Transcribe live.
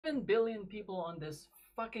7 billion people on this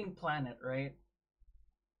fucking planet, right?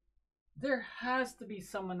 There has to be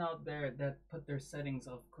someone out there that put their settings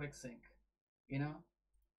of Quicksync, you know?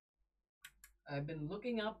 I've been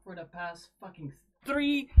looking up for the past fucking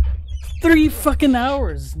three fucking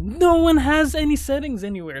hours. No one has any settings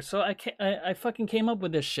anywhere, so I fucking came up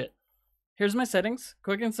with this shit. Here's my settings,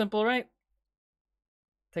 quick and simple, right?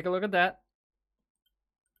 Take a look at that.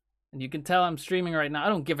 And you can tell I'm streaming right now. I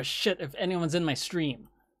don't give a shit if anyone's in my stream.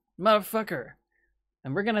 Motherfucker.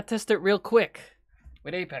 And we're gonna test it real quick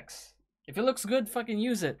with Apex. If it looks good, fucking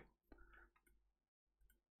use it.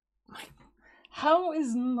 How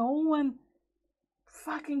is no one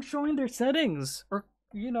fucking showing their settings? Or,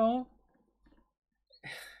 you know,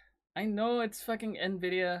 I know it's fucking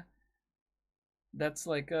Nvidia. That's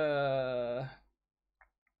like, you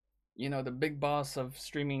know, the big boss of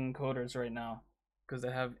streaming encoders right now. Because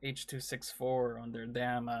they have H264 on their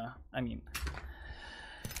damn,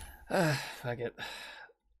 fuck it.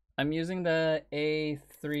 I'm using the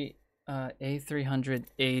A380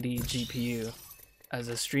 GPU as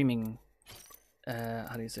a streaming,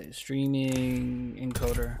 how do you say, streaming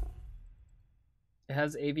encoder. It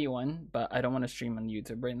has AV1, but I don't want to stream on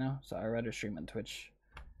YouTube right now, so I'd rather stream on Twitch.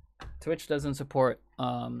 Twitch doesn't support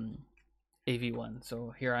AV1,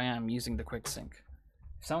 so here I am using the Quicksync.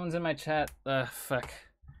 If someone's in my chat, fuck.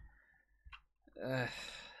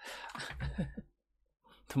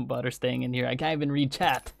 Don't bother staying in here. I can't even read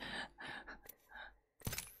chat.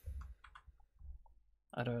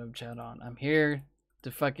 I don't have chat on. I'm here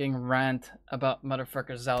to fucking rant about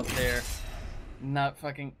motherfuckers out there not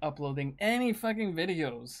fucking uploading any fucking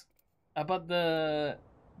videos about this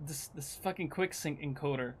fucking Quicksync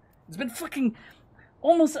encoder. It's been fucking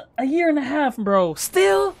almost a year and a half, bro.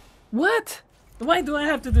 Still? What? Why do I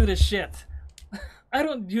have to do this shit? I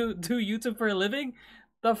don't do YouTube for a living?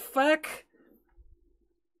 The fuck?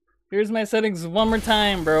 Here's my settings one more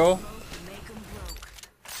time, bro.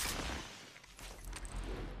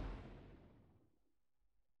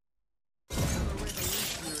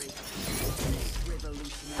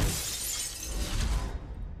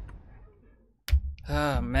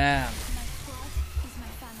 Oh man.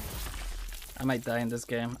 I might die in this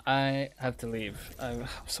game. I have to leave. I was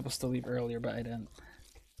supposed to leave earlier, but I didn't.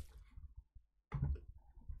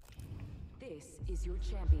 This is your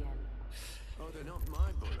champion. Oh, they're not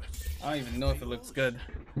my bullets. I don't even know if it looks good.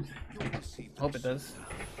 Hope it does.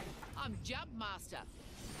 I'm Jump Master.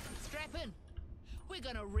 Strap in. We're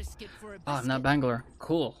gonna risk it for a biscuit. Oh, I'm not Bangalore.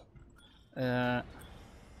 Cool. Rolling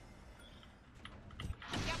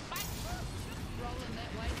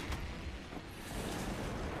that way.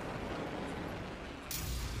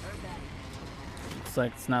 Looks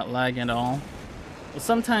like it's not lagging at all. Well,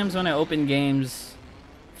 sometimes when I open games,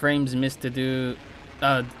 frames miss due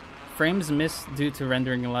to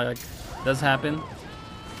rendering lag. Does happen.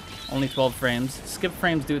 Only 12 frames. Skip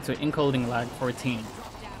frames due to encoding lag 14.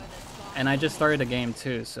 And I just started a game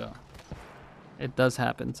too, so it does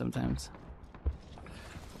happen sometimes.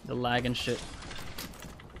 The lag and shit.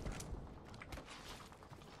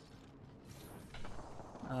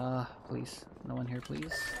 Please. No one here,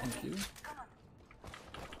 please. Thank you.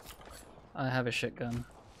 I have a shit gun.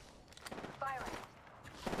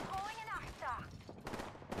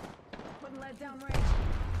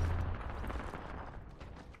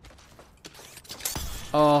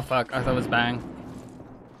 Oh fuck, I thought it was bang.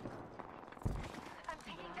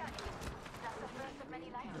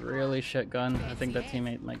 Really shit gun. I think that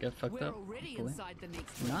teammate might get fucked up. Hopefully.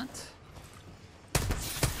 Not.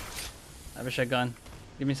 I have a shit gun.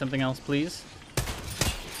 Give me something else, please.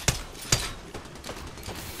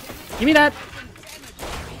 Give me that!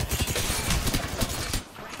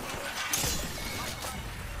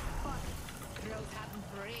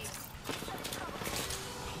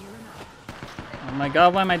 Oh my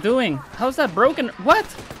god, what am I doing? How's that broken? What?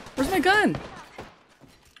 Where's my gun?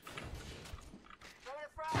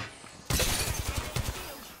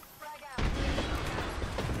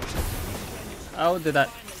 How did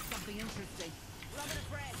that?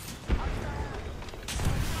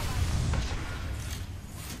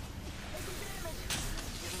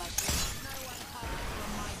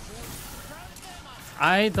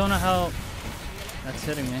 I don't know how that's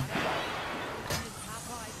hitting me.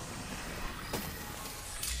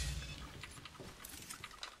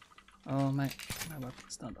 Oh my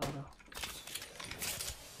weapon's not auto.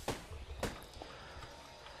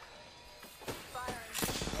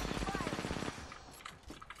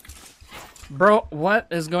 Bro, what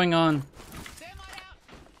is going on?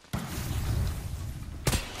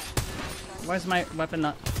 Why is my weapon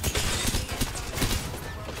not?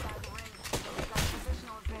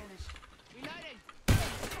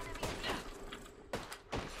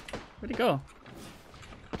 Where'd he go?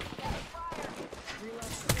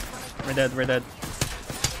 We're dead, we're dead.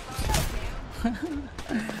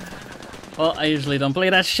 Well, I usually don't play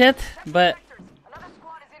that shit, but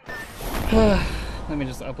let me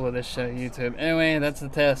just upload this shit to YouTube. Anyway, that's the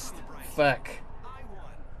test. Fuck.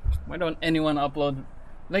 Why don't anyone upload?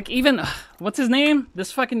 Like, even what's his name?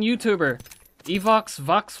 This fucking YouTuber,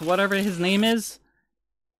 Vox, whatever his name is.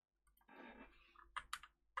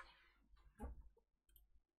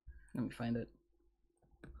 Let me find it.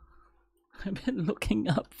 I've been looking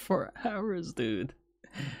up for hours, dude.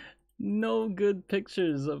 No good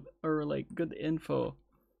pictures of, or like good info.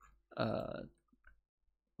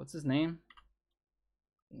 What's his name?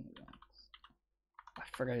 I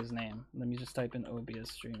forgot his name. Let me just type in OBS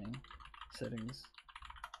streaming settings.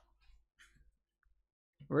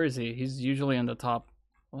 Where is he? He's usually on the top.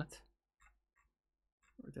 What?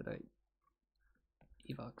 Where did I?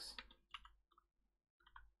 Evox.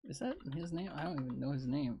 Is that his name? I don't even know his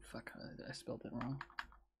name. Fuck, I spelled it wrong.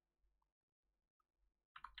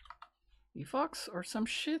 Evox or some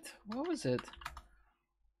shit? What was it?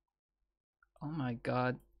 Oh my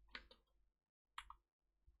god.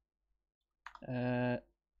 Fuck.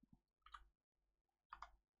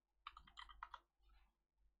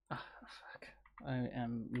 I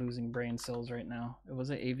am losing brain cells right now. It was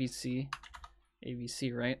an AVC.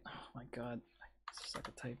 AVC, right? Oh my god. I suck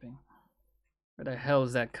at typing. Where the hell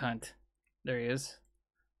is that cunt? There he is.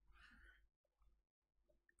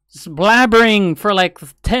 Just blabbering for like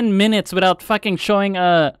 10 minutes without fucking showing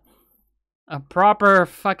a proper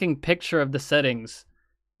fucking picture of the settings.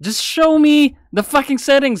 Just show me the fucking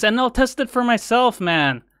settings and I'll test it for myself,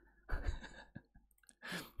 man.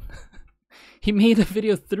 He made a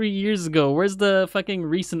video 3 years ago. Where's the fucking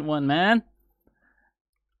recent one, man?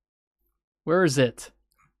 Where is it?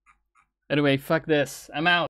 Anyway, fuck this. I'm out.